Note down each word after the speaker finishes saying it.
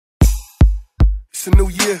It's a new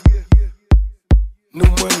year, new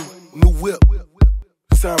money, new whip.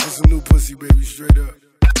 It's time for some new pussy, baby, straight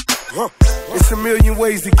up. It's a million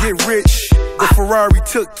ways to get rich. The Ferrari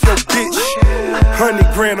took your bitch.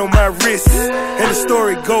 100 grand on my wrist, and the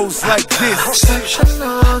story goes like this.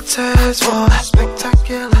 Exceptional taste for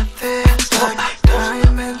spectacular things like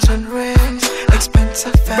diamonds and rings,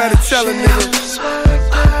 expensive fashion. Better tell a nigga,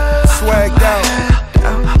 swagged out.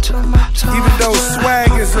 Even though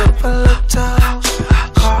swag is a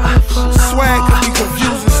swag can be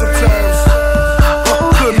confusing sometimes.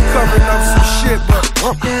 Could be covering up some shit, but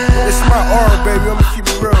it's my aura, baby. I'ma keep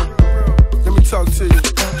it real. Let me talk to you.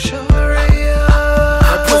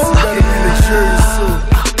 That pussy better be luxurious too.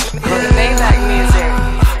 The Maybach music.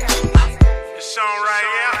 It's alright,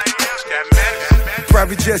 yeah.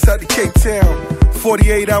 Private jets out to Cape Town.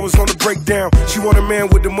 48 hours on the breakdown. She want a man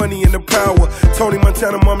with the money and the power. Tony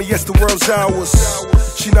Montana, mama, yes, the world's ours.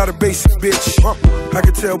 She not a basic bitch. I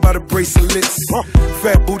can tell by the bracelets.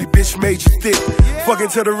 Fat booty bitch made you thick. Fucking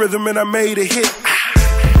to the rhythm and I made a hit.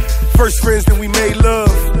 First friends, then we made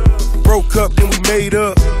love. Broke up, then we made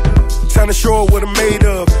up. Time to show her what I'm made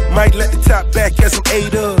of. Might let the top back as I'm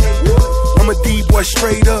ate up. I'm a D-boy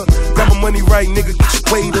straight up. Got my money right, nigga, get your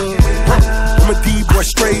weight up. I'm a D-boy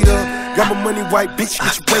straight up. Got my money right, bitch,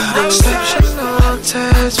 get your weight up. Exceptional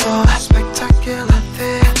taste for spectacular